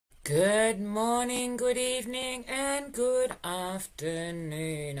Good morning, good evening, and good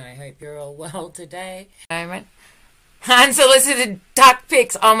afternoon. I hope you're all well today. Unsolicited duck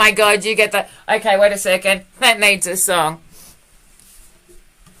pics. Oh my god, you get that. Okay, wait a second. That needs a song.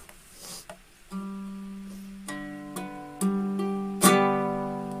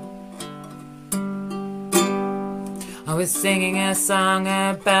 I was singing a song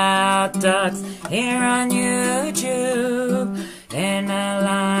about ducks here on YouTube in a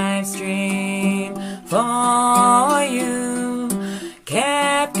live stream for you.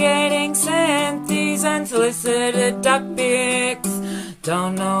 Kept getting sent these unsolicited duck pics.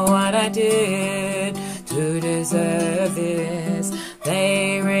 Don't know what I did to deserve this.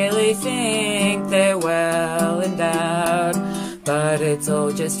 They really think they're well endowed, but it's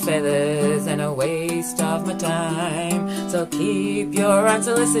all just feathers and a waste of my time. So keep your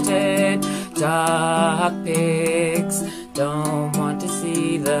unsolicited duck pics. Don't want to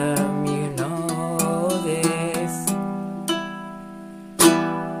see them, you know this.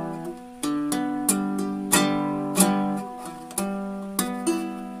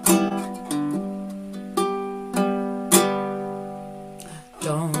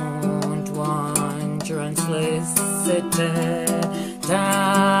 Don't want your unsolicited duck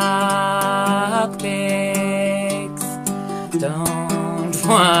pics. Don't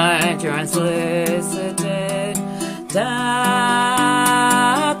want your unsolicited duck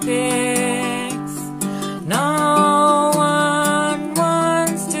pics. No one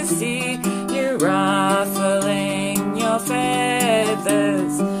wants to see you ruffling your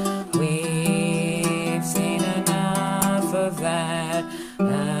feathers. We've seen enough of that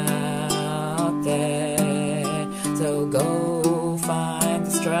out there. So go find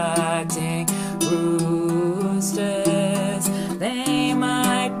the strutting roosters. They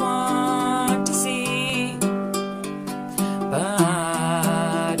might want to see,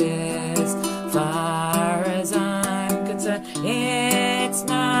 but as far as I'm concerned, it's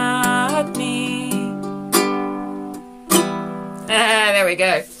not me. There we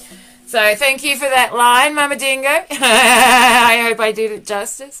go. So thank you for that line, Mama Dingo. I hope I did it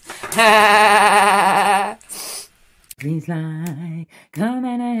justice. Please like,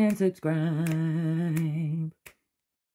 comment and subscribe.